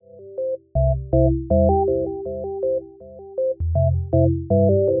Welcome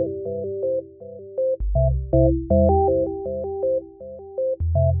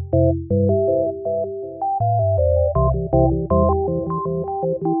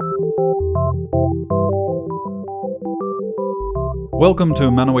to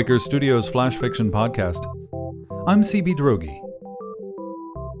Manawaker Studios Flash Fiction Podcast. I'm CB Drogi.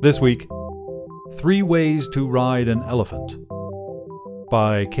 This week, 3 Ways to Ride an Elephant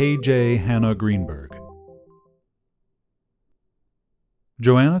by K.J. Hannah Greenberg.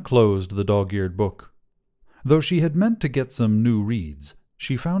 Joanna closed the dog-eared book. Though she had meant to get some new reads,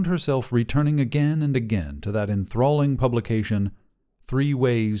 she found herself returning again and again to that enthralling publication, 3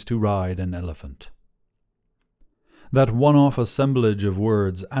 Ways to Ride an Elephant. That one-off assemblage of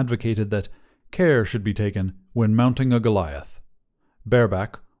words advocated that care should be taken when mounting a Goliath.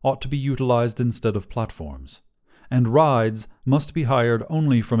 Bareback ought to be utilized instead of platforms, and rides must be hired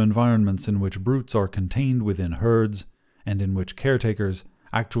only from environments in which brutes are contained within herds and in which caretakers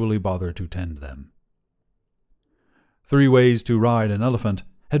actually bother to tend them. 3 Ways to Ride an Elephant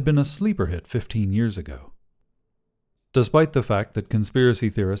had been a sleeper hit 15 years ago. Despite the fact that conspiracy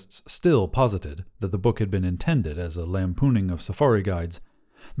theorists still posited that the book had been intended as a lampooning of safari guides,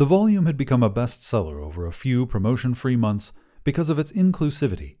 the volume had become a bestseller over a few promotion-free months because of its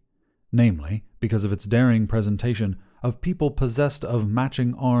inclusivity, namely because of its daring presentation of people possessed of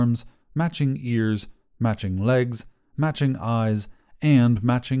matching arms, matching ears, matching legs, matching eyes, and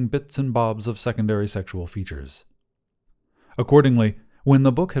matching bits and bobs of secondary sexual features. Accordingly, when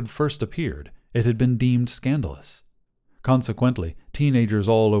the book had first appeared, it had been deemed scandalous. Consequently, teenagers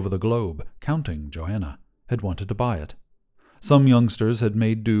all over the globe, counting Joanna, had wanted to buy it. Some youngsters had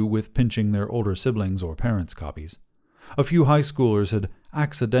made do with pinching their older siblings' or parents' copies. A few high schoolers had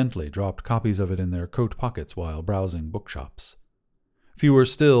accidentally dropped copies of it in their coat pockets while browsing bookshops. Fewer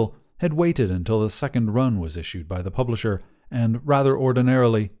still had waited until the second run was issued by the publisher and, rather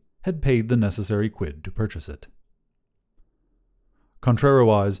ordinarily, had paid the necessary quid to purchase it.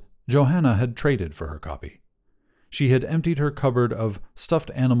 Contrariwise, Johanna had traded for her copy. She had emptied her cupboard of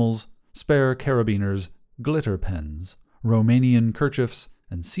stuffed animals, spare carabiners, glitter pens, Romanian kerchiefs,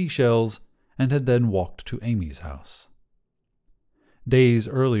 and seashells, and had then walked to Amy's house. Days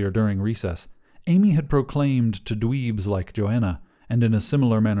earlier during recess, Amy had proclaimed to dweebs like Joanna, and in a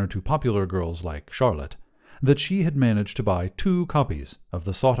similar manner to popular girls like Charlotte, that she had managed to buy 2 copies of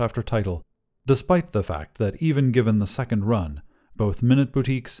the sought-after title, despite the fact that even given the second run, both minute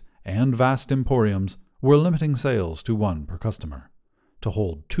boutiques and vast emporiums were limiting sales to 1 per customer. To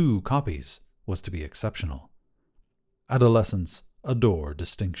hold 2 copies was to be exceptional. Adolescents adore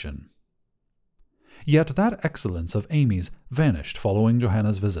distinction. Yet that excellence of Amy's vanished following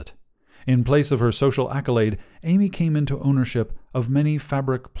Johanna's visit. In place of her social accolade, Amy came into ownership of many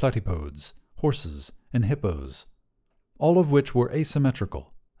fabric platypodes, horses, and hippos, all of which were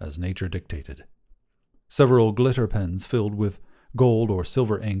asymmetrical, as nature dictated. Several glitter pens filled with gold or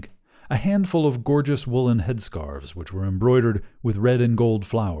silver ink, a handful of gorgeous woolen headscarves which were embroidered with red and gold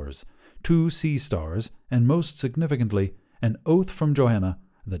flowers, 2 sea stars, and most significantly, an oath from Johanna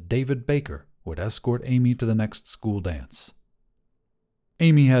that David Baker would escort Amy to the next school dance.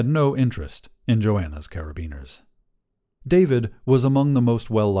 Amy had no interest in Joanna's carabiners. David was among the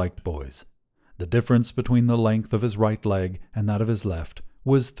most well-liked boys. The difference between the length of his right leg and that of his left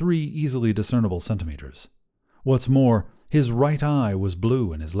was 3 easily discernible centimeters. What's more, his right eye was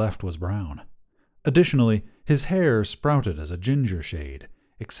blue and his left was brown. Additionally, his hair sprouted as a ginger shade,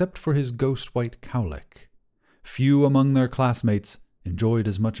 except for his ghost-white cowlick. Few among their classmates enjoyed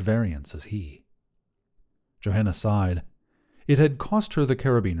as much variance as he. Johanna sighed. It had cost her the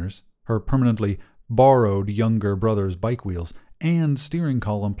carabiners, her permanently borrowed younger brother's bike wheels, and steering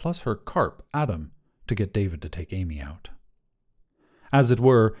column, plus her carp, Adam, to get David to take Amy out. As it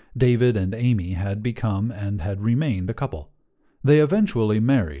were, David and Amy had become and had remained a couple. They eventually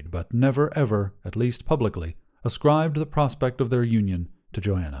married, but never ever, at least publicly, ascribed the prospect of their union to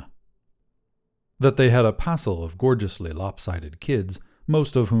Joanna. That they had a passel of gorgeously lopsided kids,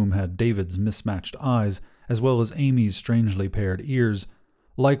 most of whom had David's mismatched eyes, as well as Amy's strangely paired ears,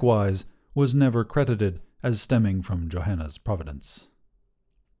 likewise was never credited as stemming from Johanna's providence.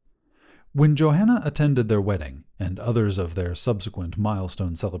 When Johanna attended their wedding and others of their subsequent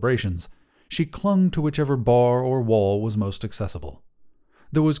milestone celebrations, she clung to whichever bar or wall was most accessible.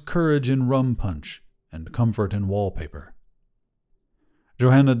 There was courage in rum punch and comfort in wallpaper.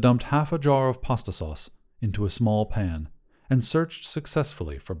 Johanna dumped half a jar of pasta sauce into a small pan and searched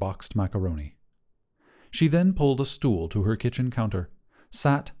successfully for boxed macaroni. She then pulled a stool to her kitchen counter,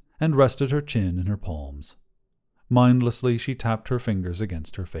 sat, and rested her chin in her palms. Mindlessly she tapped her fingers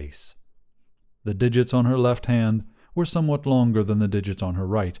against her face. The digits on her left hand were somewhat longer than the digits on her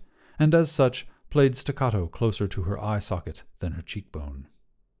right, and as such played staccato closer to her eye socket than her cheekbone.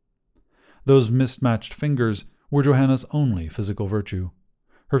 Those mismatched fingers were Johanna's only physical virtue.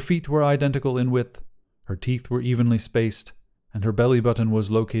 Her feet were identical in width, her teeth were evenly spaced, and her belly button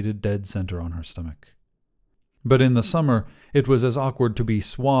was located dead center on her stomach. But in the summer, it was as awkward to be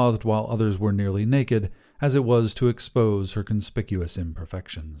swathed while others were nearly naked as it was to expose her conspicuous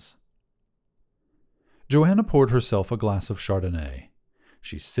imperfections. Johanna poured herself a glass of Chardonnay.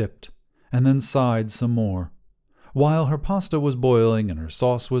 She sipped, and then sighed some more. While her pasta was boiling and her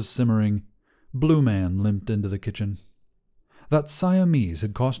sauce was simmering, Blue Man limped into the kitchen. That Siamese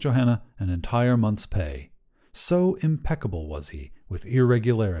had cost Johanna an entire month's pay. So impeccable was he with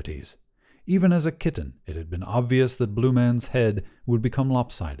irregularities. Even as a kitten, it had been obvious that Blue Man's head would become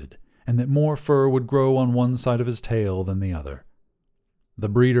lopsided, and that more fur would grow on one side of his tail than the other. The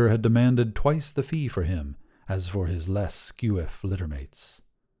breeder had demanded twice the fee for him as for his less skewiff littermates.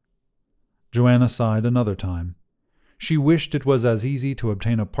 Johanna sighed another time. She wished it was as easy to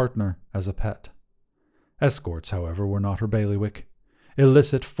obtain a partner as a pet. Escorts, however, were not her bailiwick.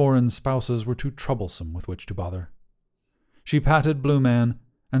 Illicit foreign spouses were too troublesome with which to bother. She patted Blue Man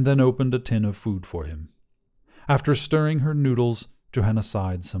and then opened a tin of food for him. After stirring her noodles, Johanna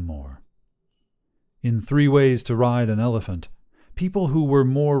sighed some more. In 3 Ways to Ride an Elephant, people who were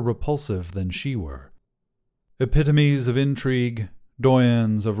more repulsive than she were, epitomes of intrigue,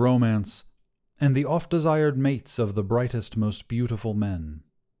 doyens of romance, and the oft-desired mates of the brightest, most beautiful men.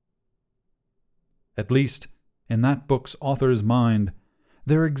 At least, in that book's author's mind,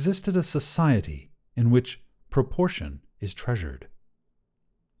 there existed a society in which proportion is treasured.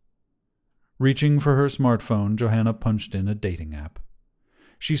 Reaching for her smartphone, Johanna punched in a dating app.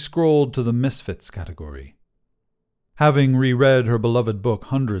 She scrolled to the Misfits category. Having reread her beloved book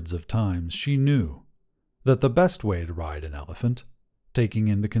hundreds of times, she knew that the best way to ride an elephant, taking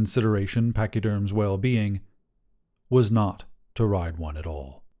into consideration pachyderm's well-being, was not to ride one at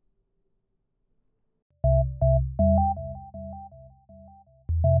all.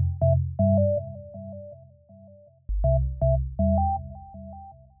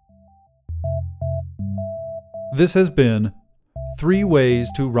 This has been 3 Ways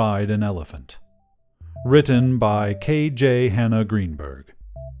to Ride an Elephant, written by K.J. Hannah Greenberg.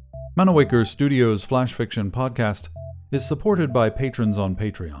 Manawaker Studios Flash Fiction Podcast is supported by patrons on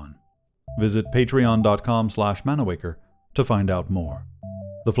Patreon. Visit patreon.com/Manawaker to find out more.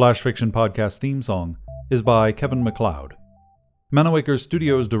 The Flash Fiction Podcast theme song is by Kevin MacLeod. Manawaker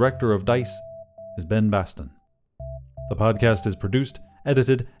Studios Director of DICE is Ben Baston. The podcast is produced,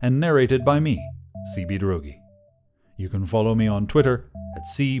 edited, and narrated by me, CB Droege. You can follow me on Twitter at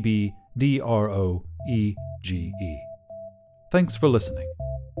CBDROEGE. Thanks for listening.